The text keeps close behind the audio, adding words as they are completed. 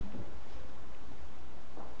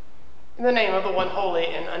In the name of the one holy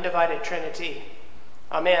and undivided Trinity.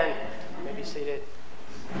 Amen. You may be seated.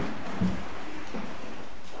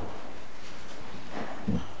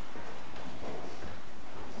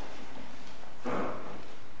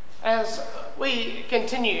 As we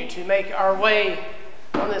continue to make our way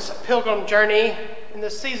on this pilgrim journey in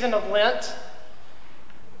this season of Lent,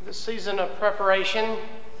 this season of preparation, I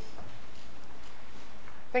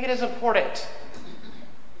think it is important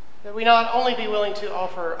that we not only be willing to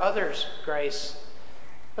offer others grace,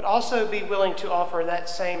 but also be willing to offer that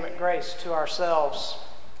same grace to ourselves.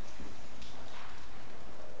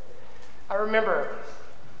 I remember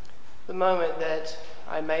the moment that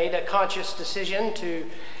I made a conscious decision to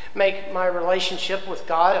make my relationship with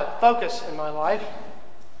God a focus in my life.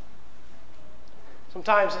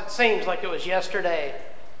 Sometimes it seems like it was yesterday.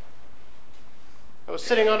 I was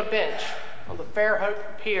sitting on a bench on the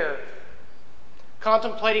Fairhope Pier,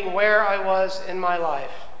 contemplating where I was in my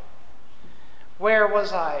life. Where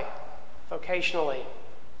was I vocationally,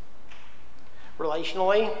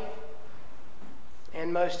 relationally,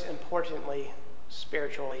 and most importantly,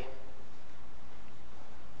 spiritually?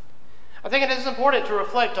 I think it is important to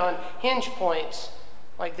reflect on hinge points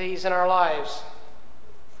like these in our lives.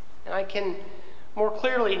 And I can more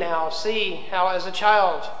clearly now see how, as a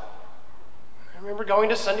child, I remember going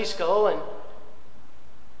to Sunday school, and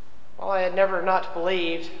while I had never not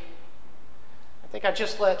believed, I think I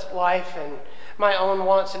just let life and my own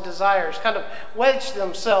wants and desires kind of wedge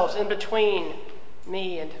themselves in between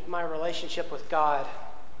me and my relationship with God.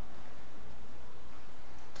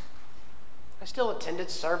 I still attended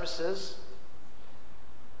services,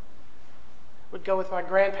 would go with my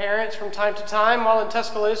grandparents from time to time while in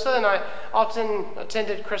Tuscaloosa, and I often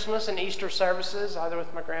attended Christmas and Easter services, either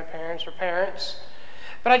with my grandparents or parents.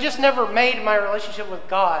 But I just never made my relationship with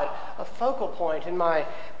God a focal point in my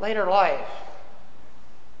later life,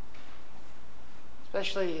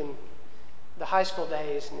 especially in the high school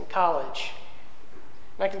days and in college.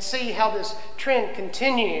 And I can see how this trend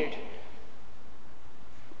continued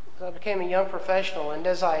as I became a young professional and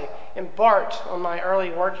as I embarked on my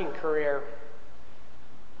early working career.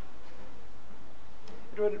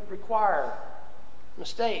 It would require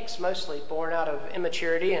mistakes, mostly born out of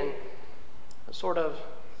immaturity and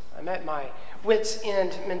I'm at my wits'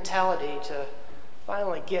 end mentality to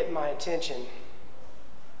finally get my attention.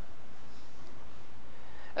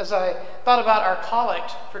 As I thought about our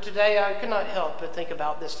collect for today, I could not help but think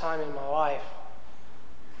about this time in my life.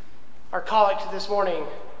 Our collect this morning,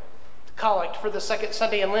 the collect for the second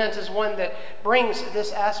Sunday in Lent, is one that brings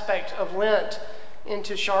this aspect of Lent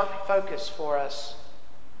into sharp focus for us.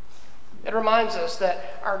 It reminds us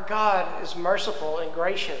that our God is merciful and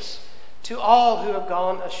gracious to all who have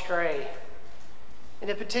gone astray. And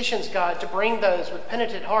it petitions God to bring those with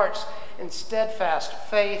penitent hearts and steadfast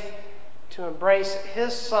faith to embrace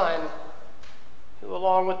his Son, who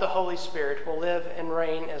along with the Holy Spirit will live and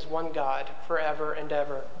reign as one God forever and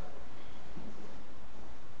ever.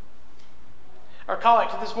 Our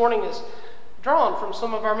collect this morning is drawn from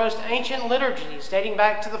some of our most ancient liturgies dating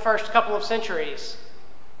back to the first couple of centuries.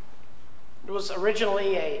 It was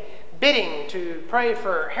originally a bidding to pray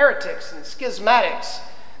for heretics and schismatics,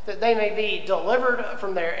 that they may be delivered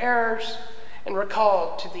from their errors and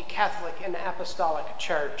recalled to the Catholic and Apostolic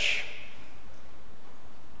Church.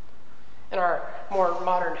 In our more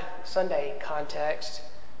modern Sunday context,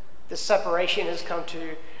 this separation has come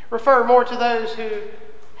to refer more to those who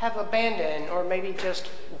have abandoned or maybe just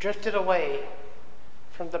drifted away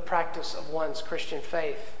from the practice of one's Christian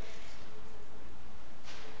faith.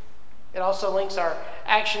 It also links our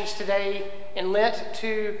actions today in Lent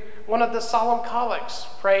to one of the solemn collects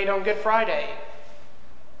prayed on Good Friday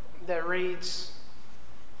that reads,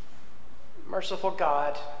 "Merciful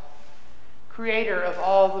God, creator of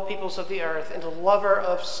all the peoples of the earth and lover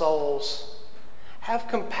of souls, have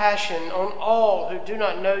compassion on all who do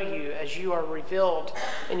not know you as you are revealed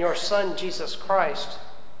in your Son, Jesus Christ.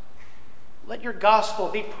 Let your gospel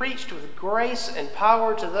be preached with grace and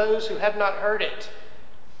power to those who have not heard it.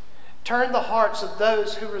 Turn the hearts of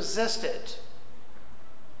those who resist it,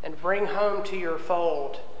 and bring home to your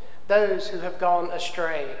fold those who have gone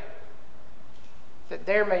astray, that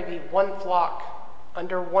there may be one flock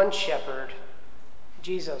under one shepherd,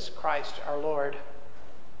 Jesus Christ our Lord."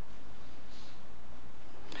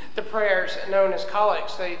 The prayers known as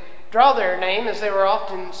collects, they draw their name, as they were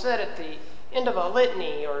often said, at the end of a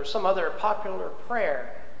litany or some other popular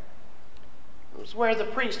prayer. It was where the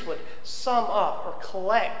priest would sum up or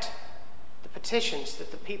collect the petitions that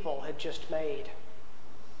the people had just made.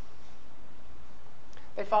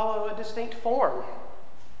 They follow a distinct form.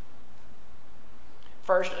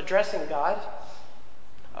 First, addressing God,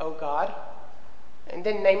 O God, and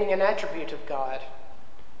then naming an attribute of God,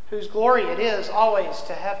 whose glory it is always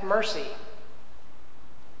to have mercy.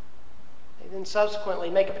 They then subsequently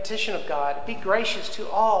make a petition of God, be gracious to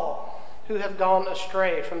all who have gone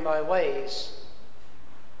astray from thy ways.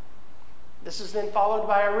 This is then followed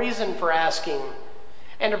by a reason for asking,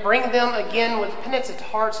 and to bring them again with penitent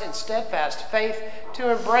hearts and steadfast faith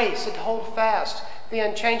to embrace and hold fast the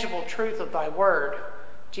unchangeable truth of thy word,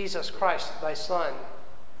 Jesus Christ, thy Son.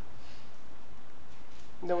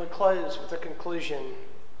 And then we close with a conclusion.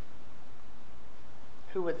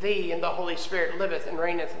 Who with thee and the Holy Spirit liveth and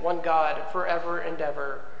reigneth one God forever and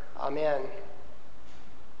ever. Amen.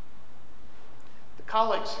 The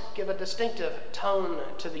collects give a distinctive tone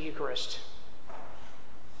to the Eucharist.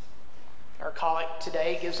 Our collect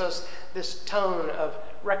today gives us this tone of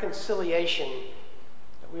reconciliation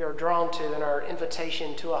that we are drawn to in our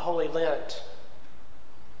invitation to a Holy Lent.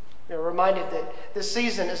 We are reminded that this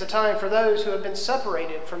season is a time for those who have been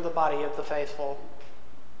separated from the body of the faithful.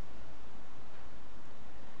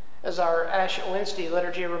 As our Ash Wednesday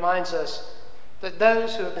liturgy reminds us, that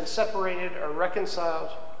those who have been separated are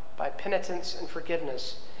reconciled by penitence and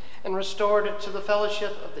forgiveness and restored to the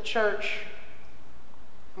fellowship of the church.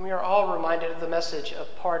 And we are all reminded of the message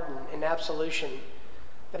of pardon and absolution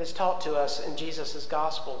that is taught to us in Jesus'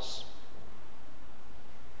 Gospels.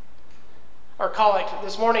 Our collect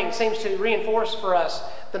this morning seems to reinforce for us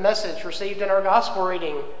the message received in our Gospel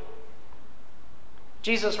reading.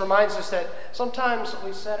 Jesus reminds us that sometimes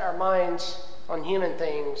we set our minds on human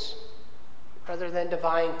things rather than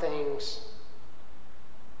divine things.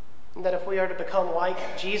 And that if we are to become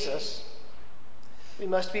like Jesus, we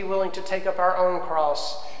must be willing to take up our own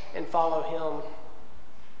cross and follow him.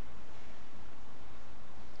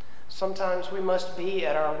 Sometimes we must be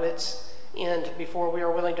at our wits' end before we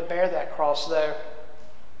are willing to bear that cross, though.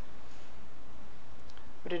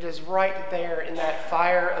 But it is right there in that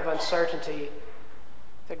fire of uncertainty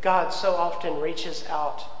that God so often reaches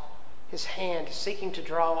out his hand, seeking to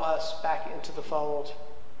draw us back into the fold.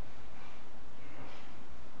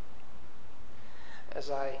 As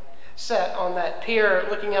I sat on that pier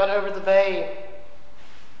looking out over the bay,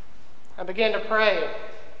 I began to pray.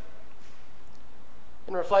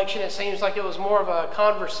 In reflection, it seems like it was more of a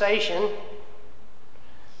conversation.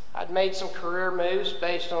 I'd made some career moves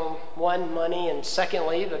based on one, money, and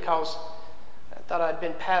secondly, because I thought I'd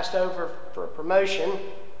been passed over for a promotion.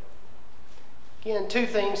 Again, two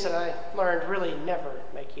things that I learned really never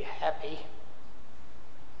make you happy.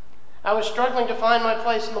 I was struggling to find my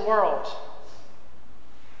place in the world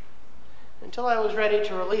until I was ready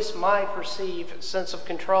to release my perceived sense of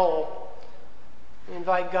control and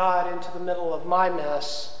invite God into the middle of my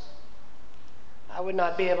mess. I would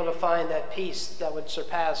not be able to find that peace that would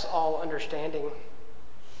surpass all understanding.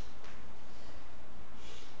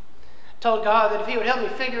 I told God that if he would help me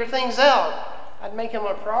figure things out, I'd make him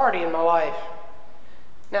a priority in my life.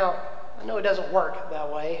 Now, I know it doesn't work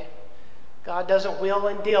that way. God doesn't wheel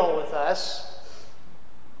and deal with us.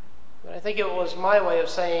 But I think it was my way of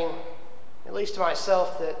saying, at least to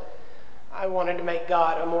myself, that I wanted to make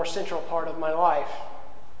God a more central part of my life.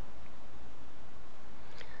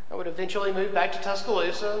 I would eventually move back to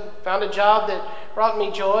Tuscaloosa, found a job that brought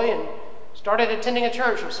me joy, and started attending a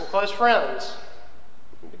church with some close friends.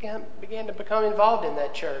 I began to become involved in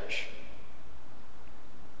that church.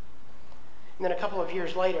 And then a couple of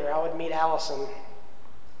years later, I would meet Allison.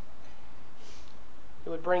 It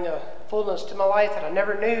would bring a fullness to my life that I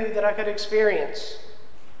never knew that I could experience.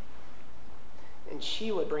 And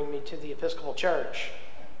she would bring me to the Episcopal Church.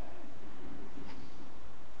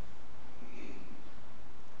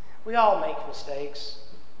 We all make mistakes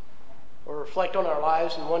or reflect on our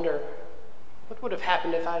lives and wonder, what would have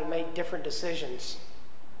happened if I had made different decisions?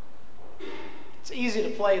 It's easy to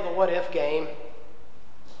play the what-if game.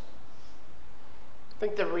 I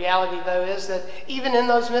think the reality, though, is that even in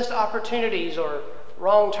those missed opportunities or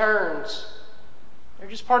wrong turns, they're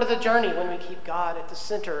just part of the journey when we keep God at the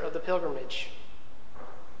center of the pilgrimage.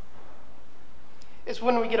 It's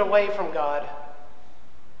when we get away from God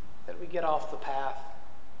that we get off the path.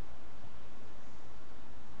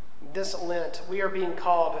 This Lent, we are being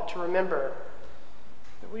called to remember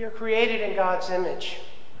that we are created in God's image,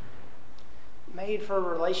 made for a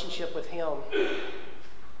relationship with him.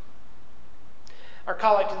 Our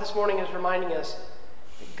collect this morning is reminding us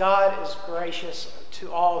that God is gracious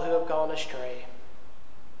to all who have gone astray.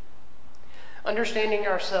 Understanding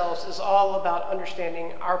ourselves is all about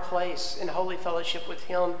understanding our place in holy fellowship with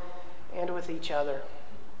him and with each other.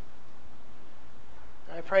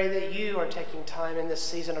 I pray that you are taking time in this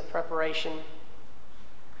season of preparation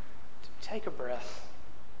to take a breath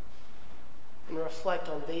and reflect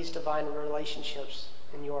on these divine relationships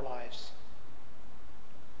in your lives.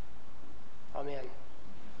 Amen.